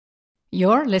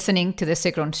You're listening to The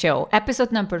Sigrun Show,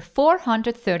 episode number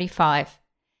 435.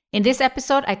 In this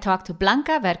episode, I talk to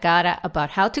Blanca Vergara about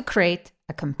how to create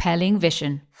a compelling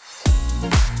vision.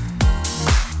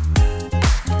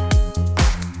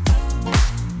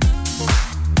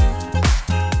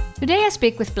 Today I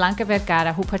speak with Blanca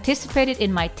Vergara, who participated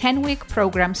in my 10-week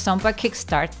program Samba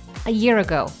Kickstart a year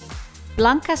ago.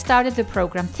 Blanca started the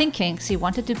program thinking she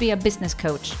wanted to be a business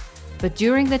coach, but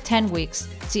during the 10 weeks,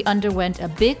 she underwent a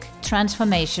big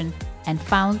transformation and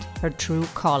found her true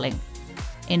calling.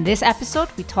 In this episode,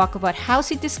 we talk about how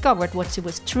she discovered what she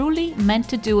was truly meant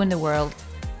to do in the world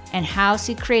and how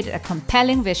she created a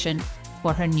compelling vision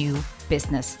for her new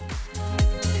business.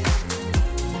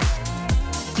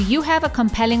 Do you have a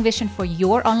compelling vision for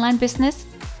your online business?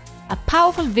 A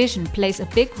powerful vision plays a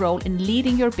big role in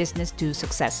leading your business to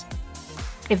success.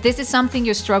 If this is something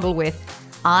you struggle with,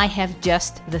 I have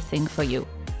just the thing for you.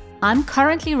 I'm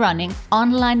currently running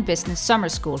Online Business Summer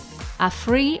School, a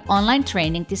free online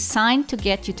training designed to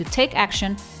get you to take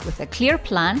action with a clear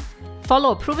plan, follow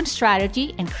a proven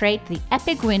strategy, and create the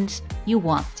epic wins you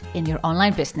want in your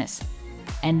online business.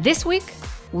 And this week,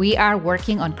 we are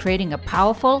working on creating a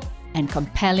powerful and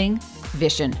compelling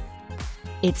vision.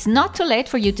 It's not too late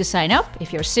for you to sign up.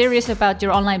 If you're serious about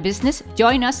your online business,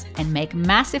 join us and make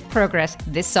massive progress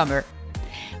this summer.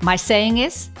 My saying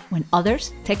is, when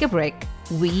others take a break,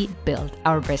 we build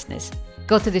our business.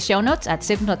 Go to the show notes at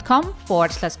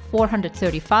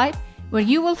sigrun.com/435, where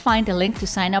you will find a link to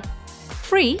sign up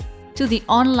free to the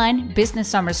Online Business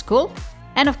Summer School,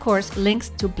 and of course, links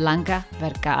to Blanca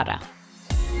Vergara.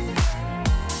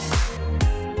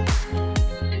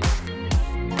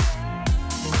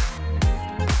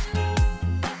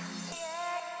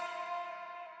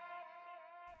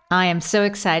 I am so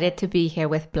excited to be here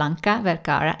with Blanca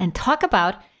Vergara and talk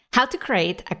about how to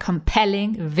create a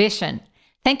compelling vision.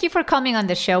 Thank you for coming on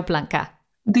the show, Blanca.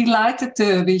 Delighted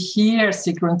to be here,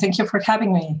 Sigrun. Thank you for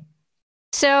having me.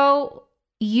 So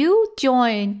you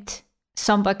joined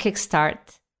Samba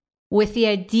Kickstart with the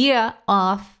idea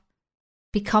of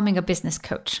becoming a business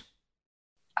coach.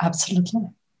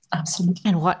 Absolutely.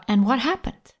 And what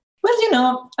happened?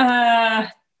 Well,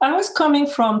 I was coming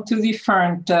from two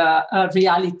different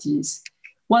realities.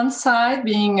 One side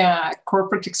being a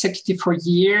corporate executive for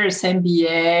years,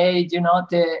 MBA,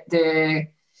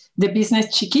 the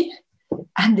business chicky.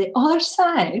 And the other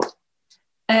side,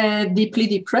 deeply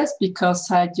depressed because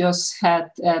I just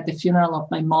had the funeral of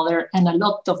my mother and a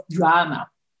lot of drama.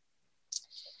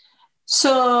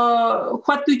 So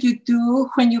what do you do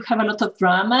when you have a lot of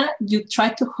drama? You try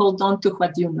to hold on to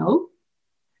what you know.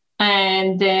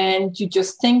 And then you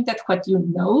just think that what you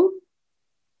know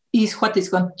is what is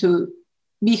going to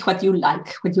be what you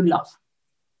like, what you love.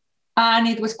 And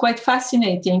it was quite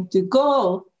fascinating to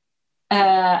go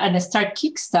and start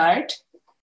Kickstart.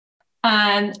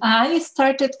 And I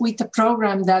started with a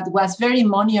program that was very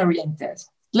money-oriented.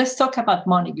 Let's talk about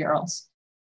money, girls.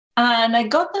 And I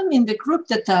got them in the group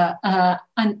that,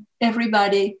 and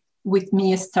everybody with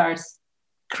me starts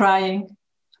crying,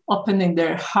 opening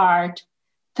their heart,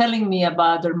 telling me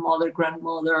about their mother,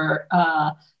 grandmother,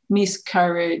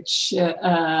 miscarriage,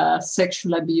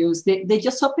 sexual abuse. They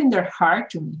just opened their heart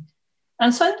to me.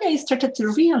 And suddenly I started to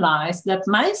realize that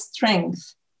my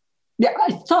strength,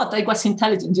 I thought I was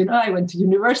intelligent. I went to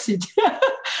university.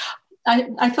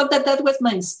 I thought that was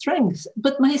my strength.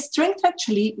 But my strength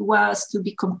actually was to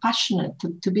be compassionate,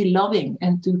 to be loving,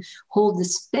 and to hold the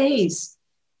space.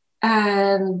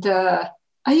 And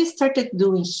I started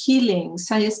doing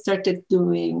healings. I started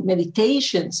doing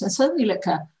meditations. And suddenly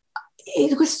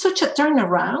it was such a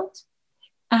turnaround.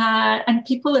 And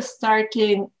people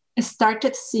started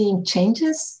seeing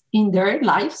changes in their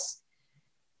lives.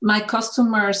 My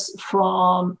customers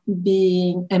from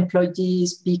being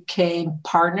employees became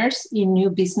partners in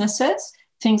new businesses,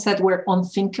 things that were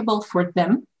unthinkable for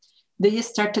them. They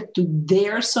started to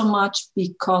dare so much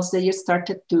because they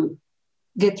started to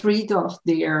get rid of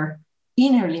their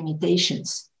inner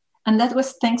limitations. And that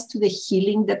was thanks to the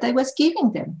healing that I was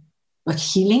giving them. But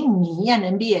healing me, an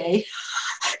MBA,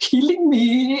 healing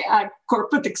me, a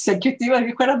corporate executive, I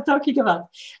mean, what I'm talking about.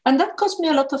 And that cost me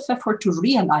a lot of effort to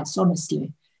realize,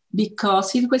 honestly,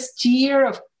 because it was year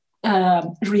of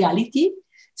reality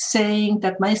saying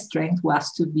that my strength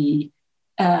was to be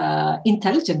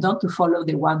intelligent, not to follow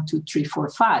the 1, 2, 3, 4,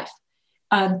 5.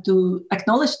 And to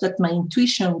acknowledge that my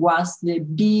intuition was the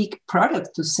big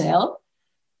product to sell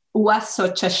was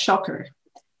such a shocker.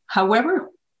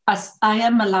 However, as I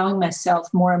am allowing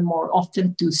myself more and more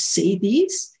often to say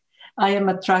this, I am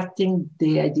attracting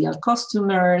the ideal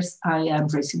customers. I am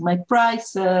raising my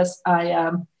prices. I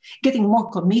am getting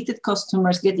more committed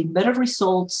customers, getting better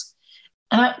results.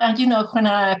 And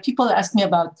when people ask me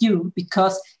about you,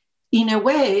 because in a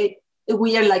way,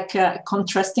 we are like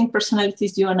contrasting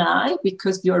personalities, you and I,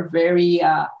 because you're very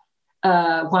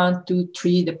 1, 2,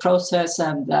 3, the process.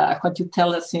 And what you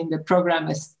tell us in the program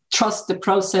is trust the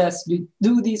process. You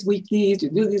do this week this, you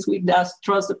do this week that,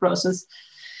 trust the process.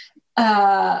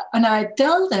 And I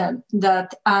tell them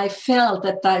that I felt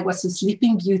that I was a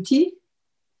sleeping beauty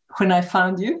when I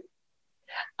found you,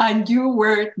 and you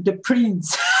were the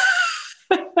prince.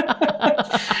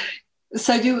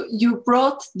 So you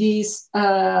brought this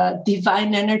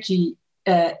divine energy,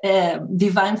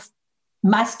 divine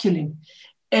masculine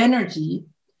energy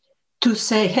to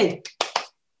say, hey,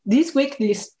 this week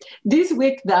this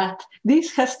week that,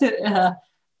 this has to,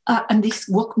 and this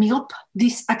woke me up,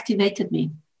 this activated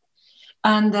me.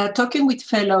 And talking with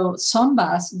fellow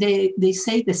Zombas, they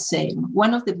say the same.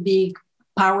 One of the big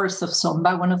powers of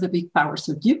Zomba, one of the big powers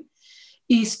of you,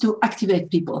 is to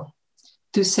activate people,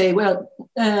 to say, well,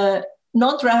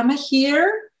 no drama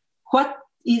here. What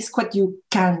is what you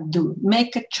can do?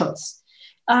 Make a choice.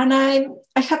 And I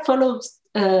have followed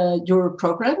your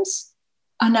programs,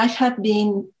 and I have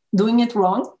been doing it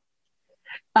wrong.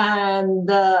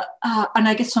 And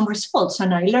I get some results,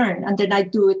 and I learn, and then I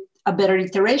do it a better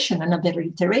iteration and a better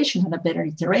iteration and a better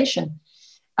iteration.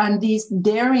 And this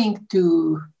daring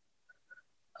to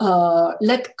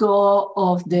let go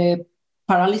of the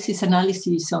paralysis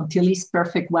analysis until it's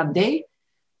perfect one day,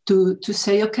 to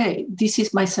say, okay, this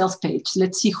is my sales page.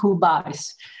 Let's see who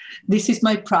buys. This is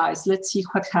my price. Let's see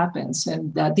what happens.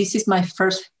 And this is my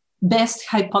first best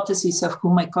hypothesis of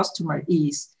who my customer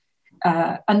is.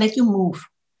 And then you move.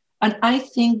 And I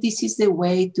think this is the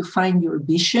way to find your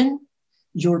vision,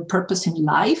 your purpose in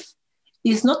life,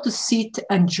 is not to sit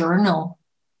and journal,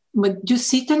 but you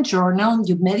sit and journal,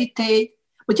 you meditate,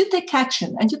 but you take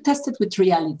action and you test it with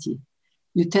reality.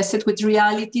 You test it with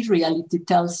reality. Reality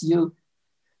tells you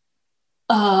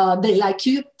they like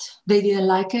it, they didn't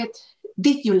like it.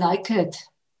 Did you like it?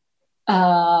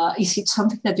 Is it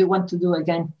something that you want to do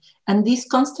again? And this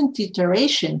constant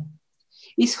iteration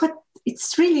is what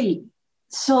it's really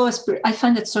so, I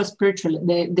find it so spiritual,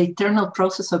 the eternal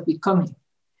process of becoming.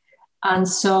 And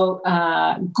so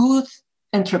good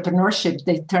entrepreneurship,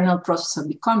 the eternal process of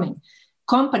becoming.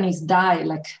 Companies die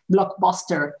like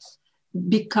Blockbuster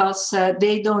because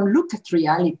they don't look at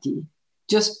reality.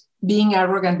 Just being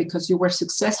arrogant because you were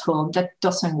successful, that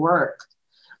doesn't work.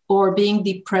 Or being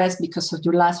depressed because of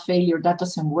your last failure, that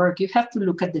doesn't work. You have to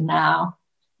look at the now,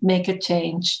 make a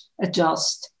change,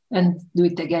 adjust, and do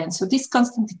it again. So this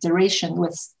constant iteration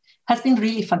has been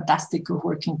really fantastic of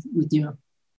working with you.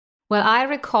 Well, I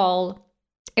recall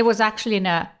it was actually in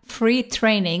a free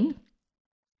training.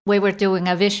 We were doing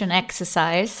a vision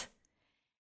exercise,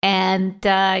 and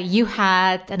you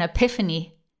had an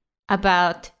epiphany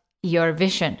about your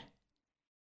vision.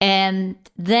 And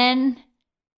then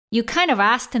you kind of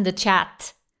asked in the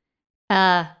chat,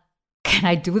 can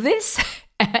I do this?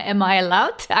 Am I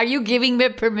allowed? Are you giving me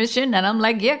permission? And I'm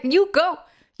like, yeah, you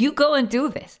go and do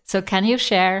this. So can you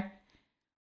share?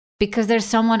 Because there's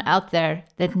someone out there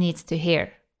that needs to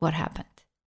hear what happened.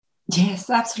 Yes,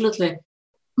 absolutely.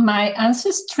 My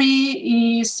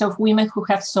ancestry is of women who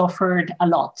have suffered a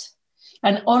lot,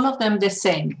 and all of them the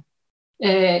same.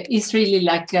 It's really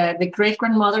like the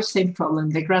great-grandmother, same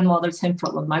problem, the grandmother, same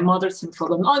problem, my mother, same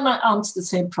problem, all my aunts, the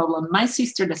same problem, my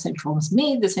sister, the same problems,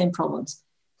 me, the same problems.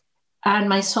 And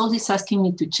my soul is asking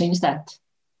me to change that.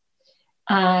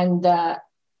 And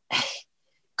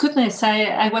goodness,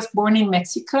 I was born in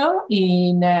Mexico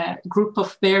in a group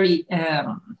of very,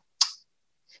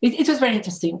 it was very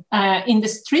interesting. In the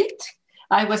street,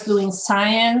 I was doing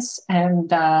science and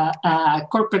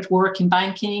corporate work in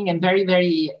banking and very,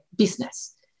 very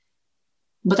business.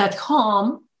 But at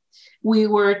home, we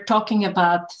were talking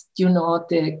about,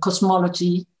 the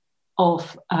cosmology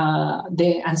of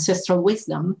the ancestral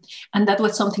wisdom. And that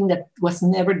was something that was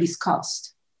never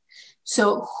discussed.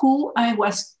 So who I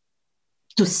was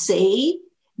to say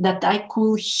that I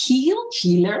could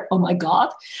healer, oh my God,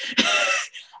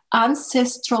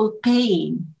 ancestral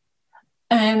pain.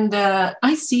 And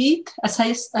I see it as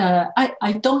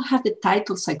I don't have the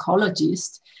title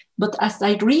psychologist, but as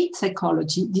I read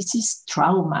psychology, this is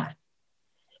trauma.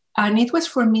 And it was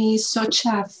for me such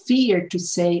a fear to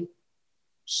say,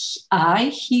 I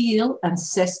heal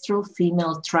ancestral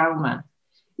female trauma.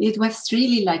 It was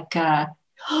really like, I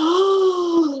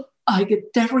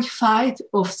get terrified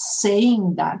of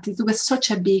saying that. It was such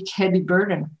a big, heavy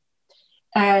burden.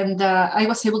 And I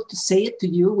was able to say it to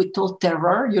you with all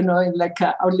terror, in like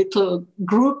our little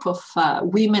group of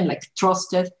women, like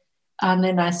trusted. And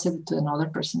then I said it to another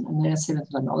person, and then I said it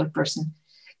to another person.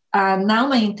 now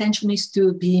my intention is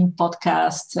to be in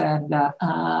podcasts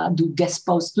and do guest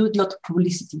posts, do a lot of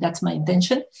publicity. That's my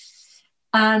intention.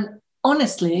 And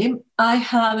honestly, I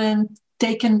haven't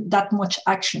taken that much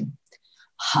action.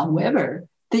 However,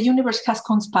 the universe has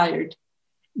conspired.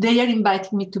 They are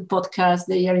inviting me to podcasts.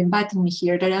 They are inviting me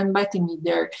here. They are inviting me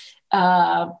there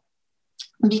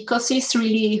because it's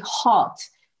really hot.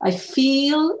 I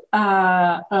feel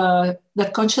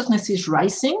that consciousness is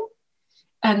rising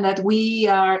and that we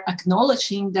are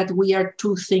acknowledging that we are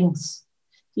two things.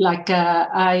 Like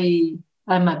I'm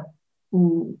a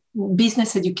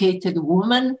business educated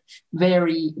woman,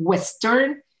 very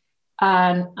Western,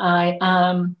 and I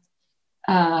am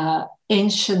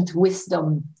ancient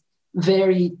wisdom,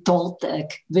 very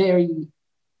Toltec, very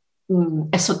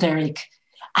esoteric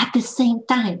at the same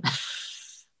time.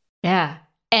 Yeah.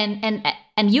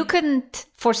 And you couldn't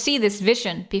foresee this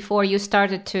vision before you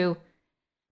started to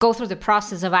go through the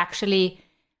process of actually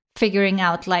figuring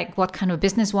out like what kind of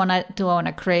business do I want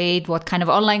to create, what kind of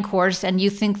online course, and you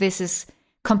think this is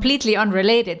completely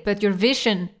unrelated, but your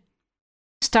vision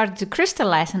started to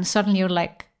crystallize and suddenly you're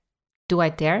like, do I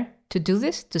dare to do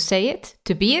this, to say it,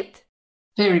 to be it?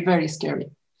 Very, very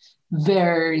scary.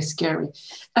 Very scary.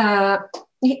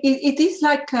 It is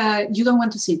like you don't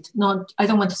want to see it. No, I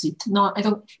don't want to see it. No, I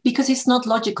don't, because it's not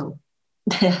logical.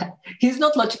 It's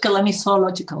not logical and it's so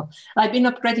logical. I've been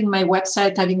upgrading my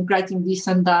website. I've been writing this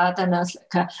and that. And I was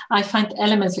like, I find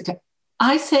elements like,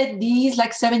 I said these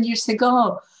like 7 years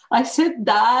ago. I said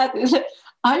that.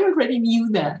 I already knew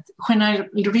that. When I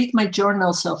read my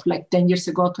journals of like 10 years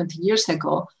ago, 20 years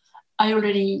ago, I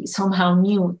already somehow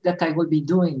knew that I would be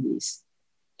doing this.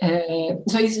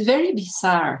 So it's very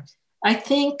bizarre. I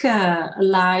think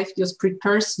life just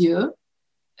prepares you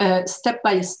step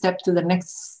by step to the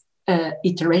next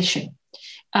iteration.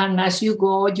 And as you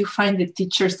go, you find the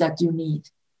teachers that you need.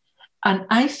 And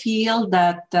I feel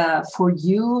that for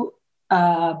you,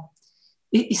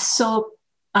 it is so,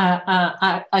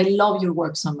 I love your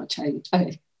work so much.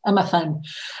 I'm a fan.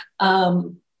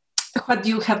 What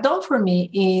you have done for me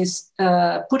is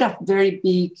put a very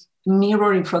big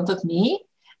mirror in front of me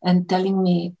and telling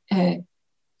me,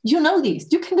 you know this,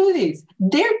 you can do this,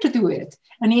 dare to do it.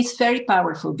 And it's very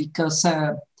powerful because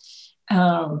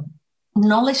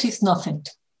knowledge is nothing.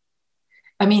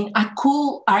 I mean, I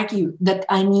could argue that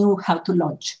I knew how to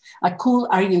launch. I could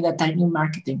argue that I knew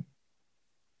marketing.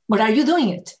 But are you doing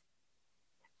it?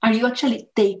 Are you actually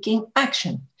taking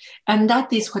action? And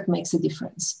that is what makes a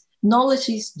difference. Knowledge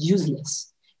is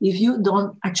useless. If you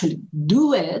don't actually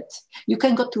do it, you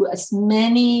can go to as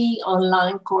many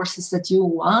online courses that you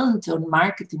want on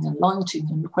marketing and launching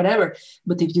and whatever.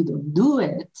 But if you don't do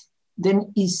it,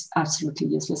 then it's absolutely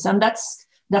useless. And that's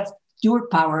your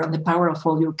power and the power of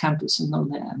all your campus and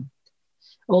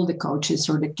all the coaches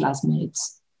or the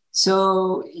classmates.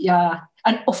 So, yeah.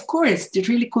 And of course, the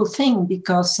really cool thing,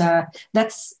 because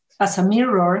that's as a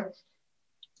mirror,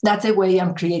 that's the way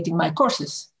I'm creating my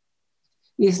courses.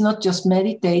 It's not just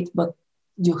meditate, but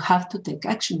you have to take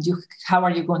action. How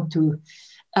are you going to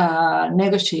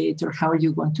negotiate, or how are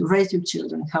you going to raise your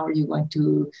children? How are you going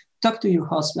to talk to your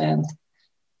husband,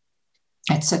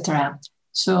 etc.?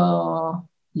 So,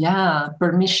 yeah,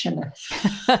 permission.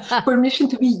 Permission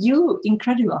to be you.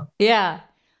 Incredible. Yeah.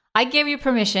 I gave you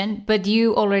permission, but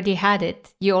you already had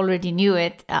it. You already knew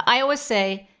it. I always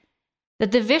say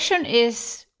that the vision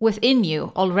is within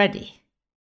you already.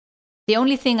 The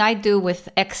only thing I do with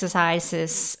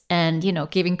exercises and,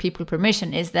 giving people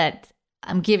permission is that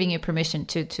I'm giving you permission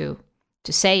to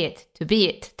say it, to be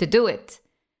it, to do it.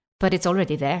 But it's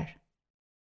already there.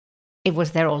 It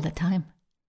was there all the time.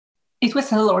 It was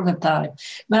there all the time.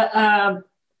 But,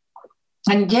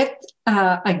 and yet,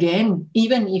 again,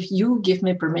 even if you give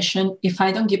me permission, if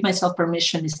I don't give myself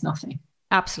permission, it's nothing.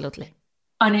 Absolutely.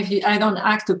 And if I don't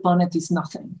act upon it, it's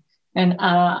nothing. And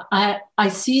I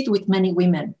see it with many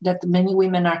women, that many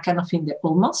women are kind of in the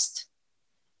almost.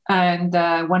 And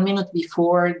 1 minute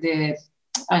before the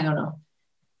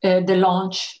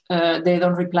launch, they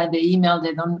don't reply the email,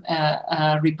 they don't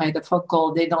reply the phone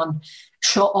call, they don't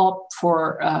show up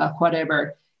for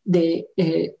whatever.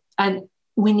 And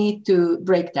we need to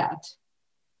break that.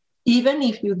 Even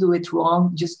if you do it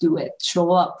wrong, just do it.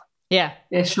 Show up. Yeah.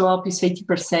 Show up is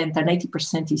 80%, and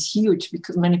 80% is huge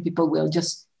because many people will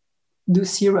just do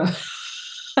zero.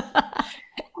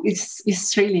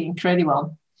 It's really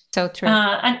incredible. So true.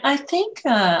 And I think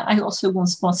I also want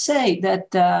to say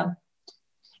that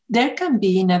there can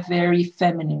be in a very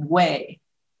feminine way.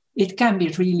 It can be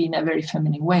really in a very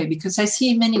feminine way, because I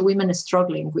see many women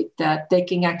struggling with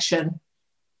taking action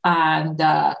and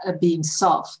being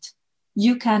soft.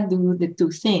 you can do the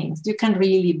two things. You can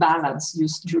really balance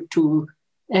your two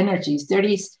energies. There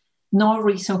is no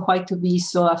reason why to be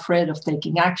so afraid of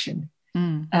taking action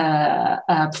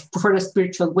for the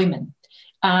spiritual women.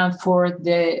 For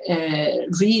the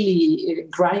really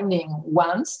grinding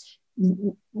ones,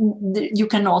 you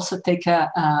can also take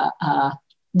a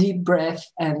deep breath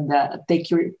and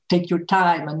take your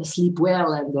time and sleep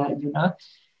well, and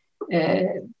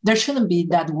there shouldn't be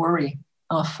that worry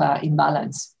of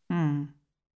imbalance. So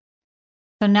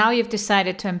now you've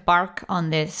decided to embark on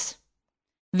this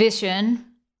vision,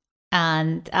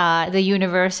 and the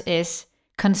universe is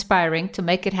conspiring to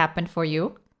make it happen for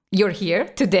you. You're here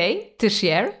today to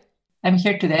share. I'm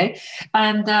here today.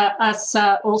 And as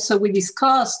also we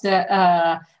discussed,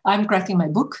 I'm writing my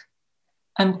book.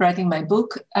 I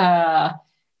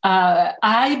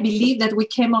believe that we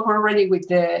came up already with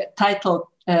the title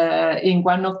in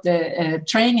one of the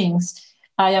trainings.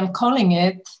 I am calling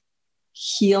it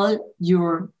Heal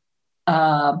Your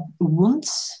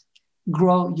Wounds,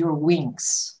 Grow Your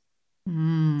Wings.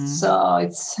 So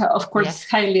it's, of course,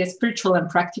 highly spiritual and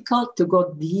practical to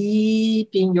go deep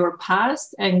in your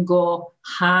past and go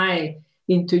high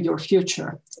into your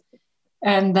future.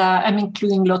 And I'm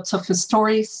including lots of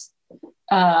stories,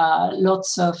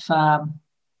 lots of, I'm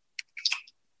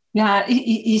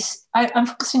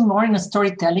focusing more on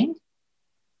storytelling,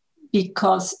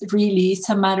 because really it's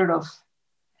a matter of,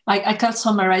 I can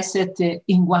summarize it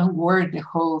in one word. The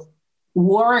whole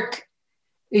work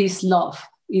is love.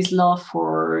 Is love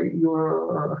for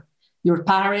your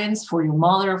parents, for your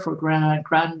mother, for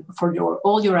for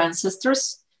all your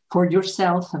ancestors, for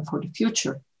yourself, and for the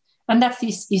future. And that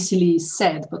is easily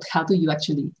said, but how do you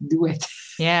actually do it?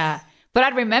 Yeah, but I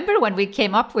remember when we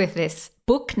came up with this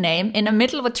book name in the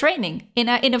middle of a training, in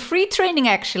a free training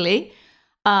actually.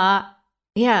 Heal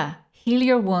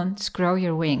your wounds, grow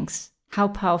your wings. How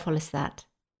powerful is that?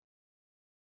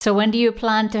 So when do you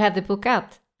plan to have the book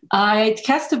out? It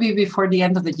has to be before the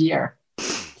end of the year.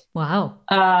 Wow.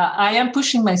 I am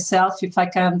pushing myself if I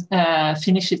can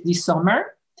finish it this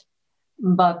summer,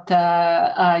 but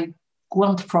I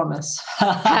won't promise.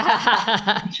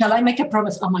 Shall I make a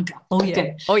promise? Oh my God. Oh, yeah.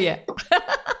 Okay. Oh, yeah.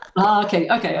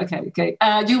 Okay.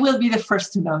 You will be the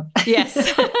first to know. Yes.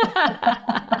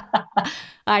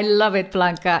 I love it,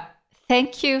 Blanca.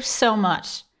 Thank you so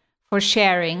much for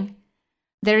sharing.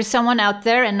 There is someone out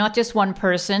there, and not just one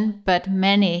person, but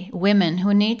many women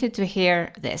who needed to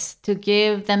hear this, to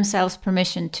give themselves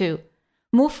permission to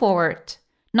move forward,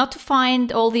 not to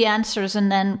find all the answers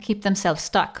and then keep themselves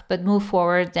stuck, but move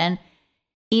forward. And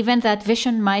even that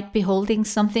vision might be holding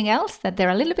something else that they're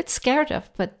a little bit scared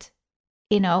of. But,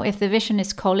 if the vision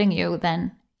is calling you,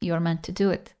 then you're meant to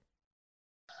do it.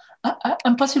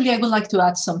 And possibly I would like to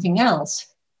add something else.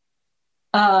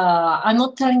 I'm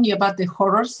not telling you about the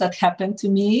horrors that happened to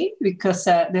me, because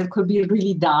they could be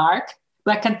really dark.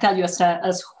 But I can tell you,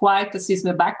 as white as is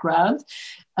the background,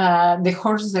 the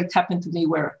horrors that happened to me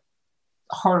were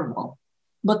horrible.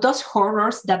 But those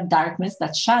horrors, that darkness,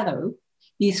 that shadow,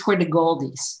 is where the gold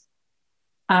is.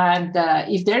 And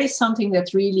if there is something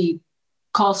that really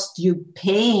caused you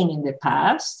pain in the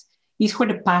past, is where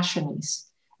the passion is,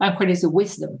 and where is the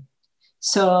wisdom.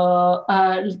 So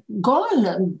go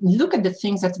and look at the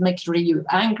things that make you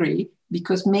angry,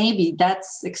 because maybe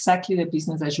that's exactly the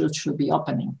business that you should be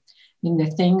opening, in the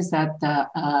things that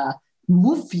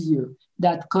move you,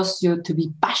 that cause you to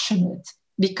be passionate.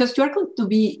 Because you're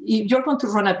going to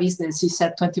run a business, you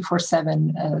said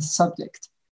 24/7 subject.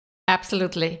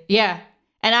 Absolutely. Yeah.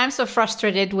 And I'm so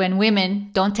frustrated when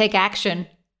women don't take action.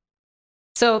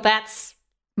 So that's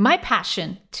my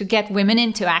passion, to get women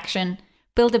into action,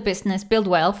 build a business, build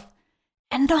wealth,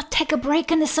 and not take a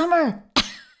break in the summer.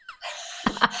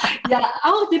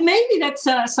 Maybe that's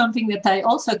something that I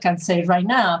also can say right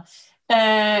now.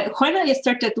 When I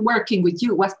started working with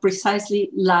you was precisely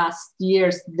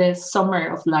the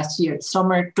summer of last year,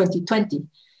 summer 2020.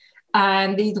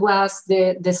 And it was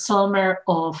the summer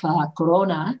of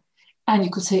Corona. And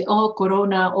you could say, oh,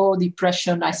 Corona, oh,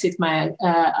 depression. I sit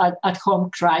at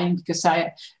home crying because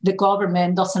the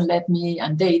government doesn't let me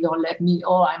and they don't let me.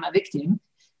 Oh, I'm a victim.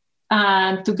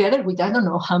 And together with, I don't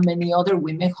know how many other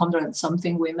women, 100 and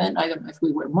something women, I don't know if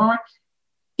we were more.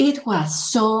 It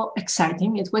was so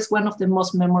exciting. It was one of the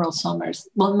most memorable summers.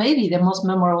 Well, maybe the most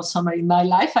memorable summer in my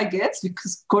life, I guess,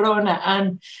 because Corona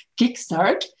and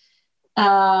Kickstart.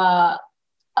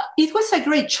 It was a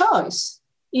great choice.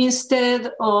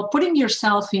 Instead of putting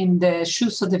yourself in the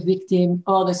shoes of the victim,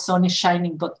 oh, the sun is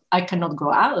shining, but I cannot go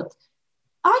out.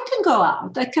 I can go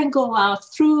out. I can go out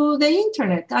through the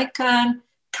internet. I can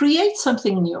create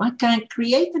something new. I can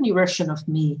create a new version of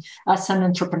me as an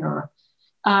entrepreneur.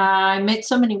 I met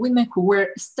so many women who were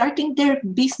starting their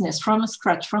business from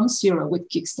scratch, from zero with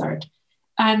Kickstart.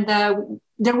 And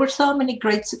there were so many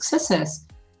great successes.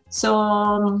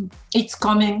 So it's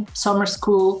coming, summer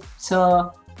school.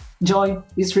 So join,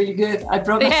 is really good, I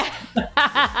promise.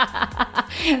 Yeah.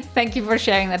 Thank you for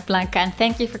sharing that, Blanca. And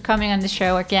thank you for coming on the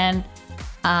show again.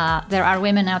 There are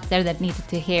women out there that needed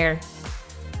to hear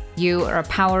your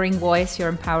empowering voice, your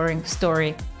empowering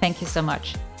story. Thank you so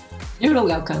much. You're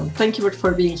welcome. Thank you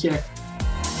for being here.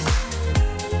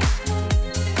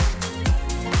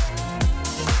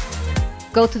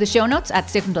 Go to the show notes at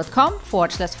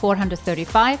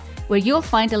sigrun.com/435, where you'll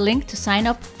find a link to sign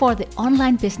up for the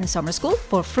online business summer school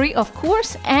for free, of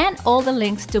course, and all the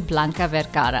links to Blanca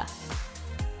Vergara.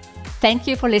 Thank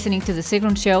you for listening to The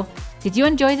Sigrun Show. Did you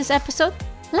enjoy this episode?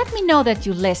 Let me know that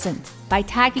you listened by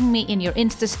tagging me in your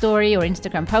Insta story or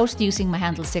Instagram post using my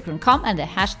handle sigrun.com and the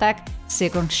hashtag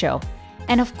 #SigrunShow.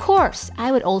 And of course,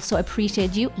 I would also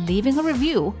appreciate you leaving a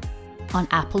review on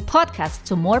Apple Podcasts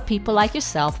so more people like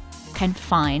yourself can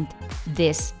find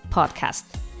this podcast.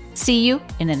 See you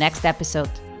in the next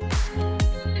episode.